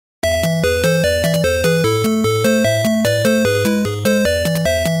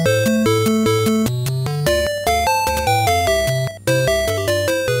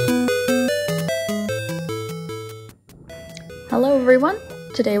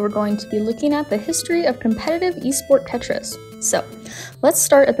today we're going to be looking at the history of competitive esport Tetris. So, let's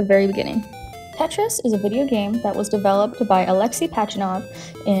start at the very beginning. Tetris is a video game that was developed by Alicea Chludzinski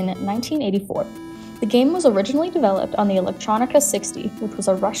in 1984. The game was originally developed on the Electronica 60, which was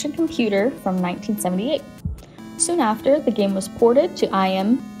a Russian computer from 1978. Soon after, the game was ported to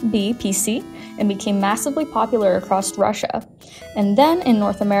IMB PC and became massively popular across Russia, and then in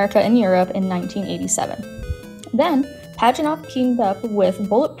North America and Europe in 1987. Then, Chludzinski teamed up with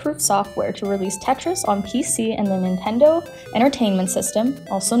Bulletproof Software to release Tetris on PC and the Nintendo Entertainment System,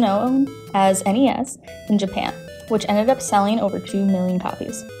 also known as NES, in Japan, which ended up selling over 2 million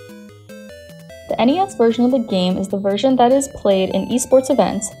copies. The NES version of the game is the version that is played in esports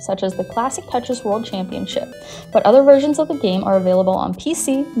events, such as the Classic Tetris World Championship, but other versions of the game are available on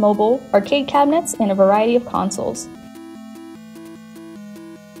PC, mobile, arcade cabinets, and a variety of consoles.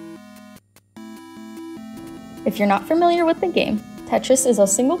 If you're not familiar with the game, Tetris is a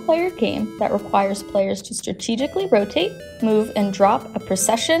single-player game that requires players to strategically rotate, move, and drop a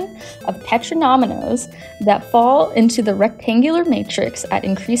procession of tetranomenos that fall into the rectangular matrix at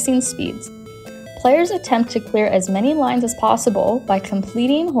increasing speeds. Players attempt to clear as many lines as possible by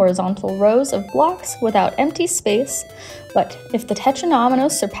completing horizontal rows of blocks without empty space, but if the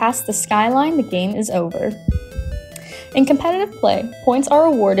tetranomenos surpass the skyline, the game is over. In competitive play, points are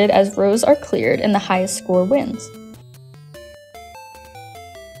awarded as rows are cleared and the highest score wins.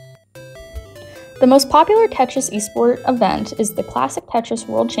 The most popular Tetris esport event is the Classic Tetris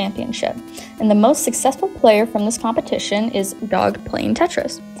World Championship, and the most successful player from this competition is Dog playing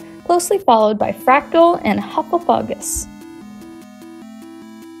Tetris, closely followed by Fractal and Hufflepuffs.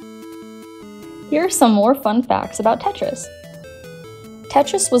 Here are some more fun facts about Tetris.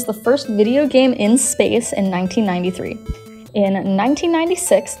 Tetris was the first video game in space in 1993. In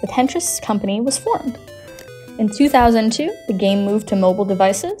 1996, the Tetris company was formed. In 2002, the game moved to mobile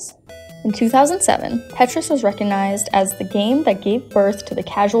devices. In 2007, Tetris was recognized as the game that gave birth to the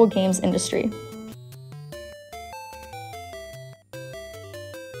casual games industry.